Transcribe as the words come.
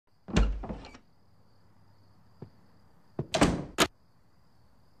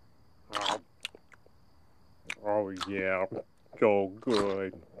Yeah, so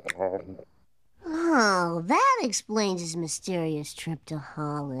good. Oh, that explains his mysterious trip to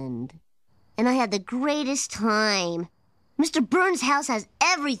Holland. And I had the greatest time. Mr. Burns' house has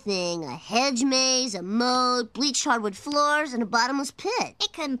everything. A hedge maze, a moat, bleached hardwood floors, and a bottomless pit.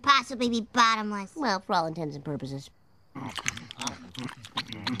 It couldn't possibly be bottomless. Well, for all intents and purposes. Hey!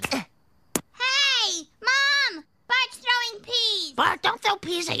 Mom! Bart's throwing peas! Bart, don't throw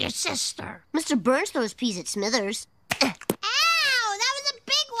peas at your sister. Mr. Burns throws peas at Smithers. Ow! That was a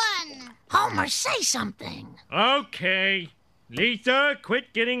big one! Homer, say something. Okay. Lisa,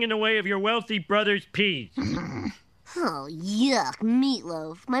 quit getting in the way of your wealthy brother's peas. Oh, yuck,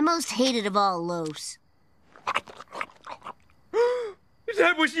 meatloaf. My most hated of all loafs.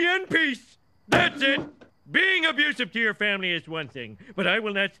 That was the end piece. That's it. Being abusive to your family is one thing, but I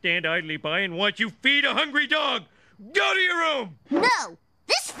will not stand idly by and watch you feed a hungry dog. Go to your room. No!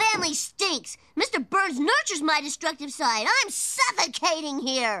 This family stinks! Mr. Burns nurtures my destructive side. I'm suffocating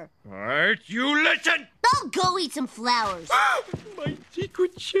here! Art, you listen! I'll go eat some flowers. My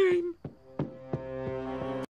secret shame.